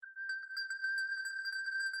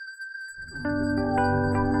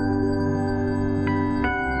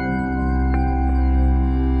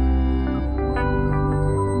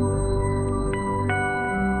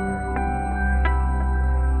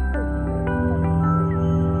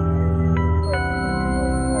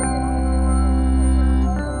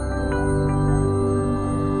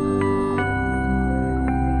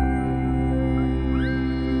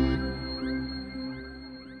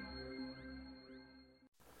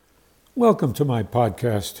Welcome to my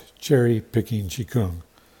podcast, Cherry Picking Qigong.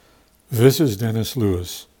 This is Dennis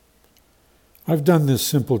Lewis. I've done this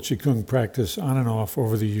simple Qigong practice on and off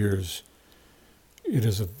over the years. It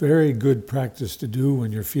is a very good practice to do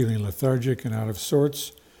when you're feeling lethargic and out of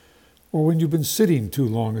sorts, or when you've been sitting too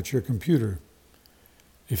long at your computer.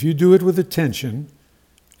 If you do it with attention,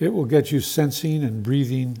 it will get you sensing and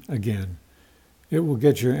breathing again. It will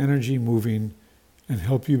get your energy moving and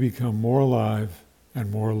help you become more alive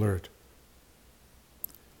and more alert.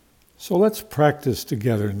 So let's practice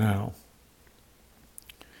together now.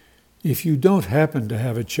 If you don't happen to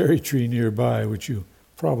have a cherry tree nearby, which you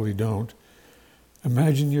probably don't,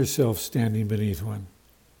 imagine yourself standing beneath one.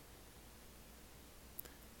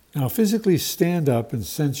 Now physically stand up and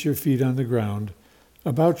sense your feet on the ground,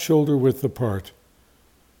 about shoulder width apart,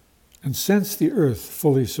 and sense the earth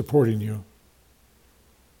fully supporting you.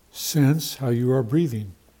 Sense how you are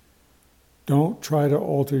breathing. Don't try to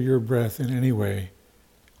alter your breath in any way.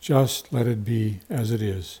 Just let it be as it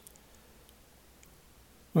is.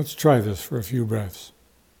 Let's try this for a few breaths.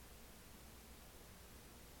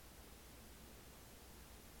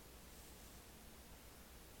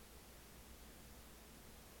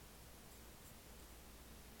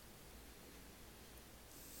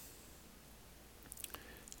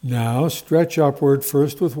 Now stretch upward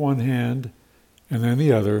first with one hand and then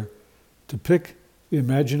the other to pick the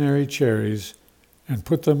imaginary cherries and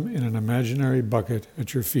put them in an imaginary bucket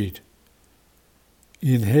at your feet.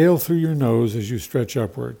 Inhale through your nose as you stretch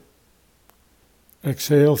upward.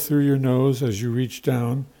 Exhale through your nose as you reach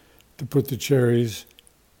down to put the cherries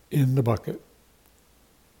in the bucket.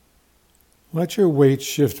 Let your weight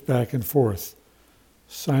shift back and forth,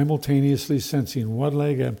 simultaneously sensing one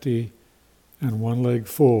leg empty and one leg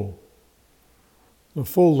full. The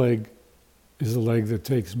full leg is the leg that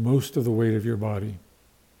takes most of the weight of your body.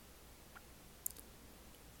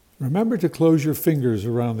 Remember to close your fingers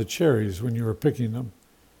around the cherries when you are picking them,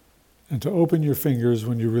 and to open your fingers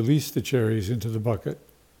when you release the cherries into the bucket.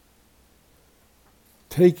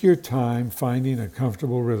 Take your time finding a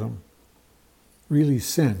comfortable rhythm. Really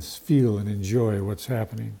sense, feel, and enjoy what's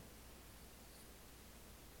happening.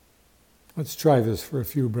 Let's try this for a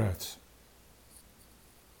few breaths.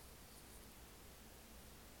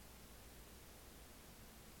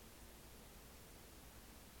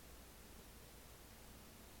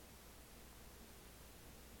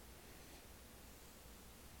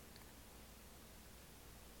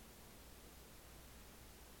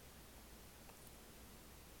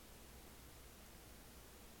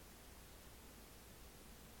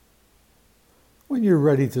 When you're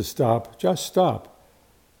ready to stop, just stop.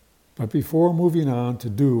 But before moving on to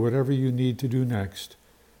do whatever you need to do next,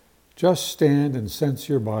 just stand and sense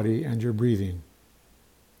your body and your breathing.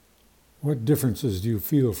 What differences do you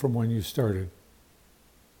feel from when you started?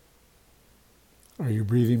 Are you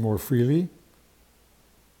breathing more freely?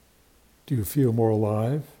 Do you feel more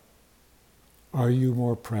alive? Are you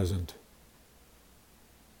more present?